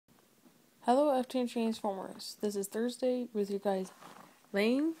Hello, FTN Transformers. This is Thursday with you guys,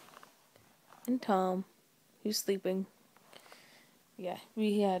 Lane and Tom, who's sleeping. Yeah,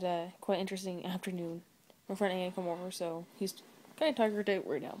 we had a quite interesting afternoon. My friend Annie come over, so he's kind of tired out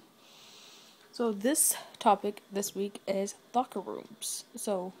right now. So this topic this week is locker rooms.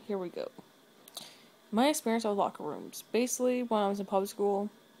 So here we go. My experience with locker rooms. Basically, when I was in public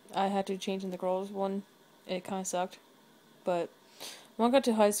school, I had to change in the girls' one. It kind of sucked, but when I got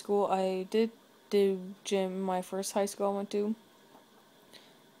to high school, I did do gym my first high school I went to.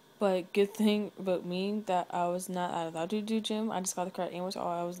 But good thing about me that I was not allowed to do gym. I just got the credit anyways. All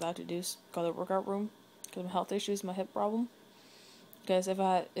I was allowed to do is go to the workout room because of my health issues, my hip problem. Because if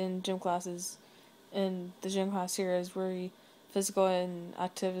I had in gym classes, in the gym class here is very physical and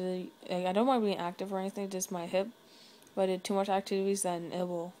activity. Like, I don't mind being active or anything, just my hip. If I did too much activities, then it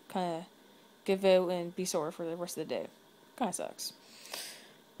will kind of give out and be sore for the rest of the day. Kind of sucks.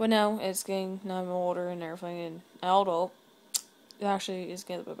 But now now I'm older and everything, and an adult, it actually is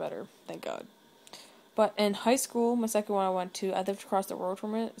getting a bit better, thank God. But in high school, my second one I went to, I lived across the road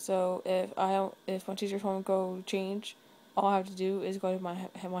from it. So if my teacher told me to go change, all I have to do is go to my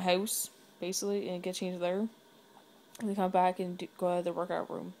house, basically, and get changed there, and then come back and go to the workout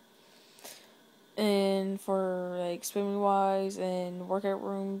room. And for like swimming wise and workout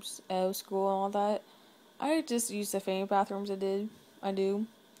rooms out of school and all that, I just use the family bathrooms. I do,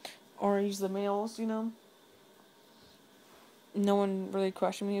 or use the males. No one really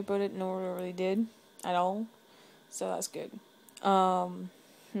questioned me about it. No one really did at all. So that's good.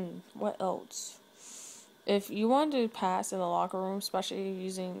 What else? If you want to pass in the locker room, especially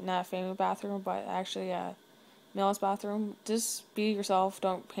using not a family bathroom, but actually a male's bathroom, just be yourself.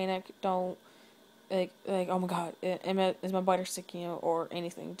 Don't panic. Don't like oh my god, is my bladder sticking out or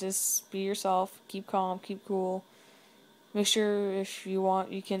anything. Just be yourself. Keep calm. Keep cool. Make sure if you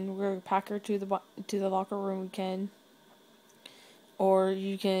want, you can wear a packer to the locker room. You can, or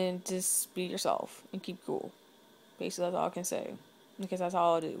you can just be yourself and keep cool. Basically, that's all I can say. Because that's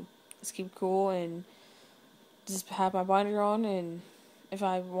all I do. Just keep cool and just have my binder on. And if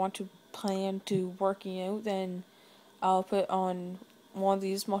I want to plan to working out, then I'll put on one of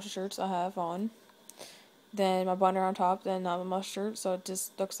these muscle shirts I have on. Then my binder on top, then not a muscle shirt. So it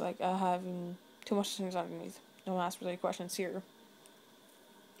just looks like I have too much things underneath. Don't ask really questions here.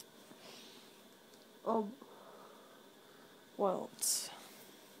 Oh, well,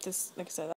 just like I said.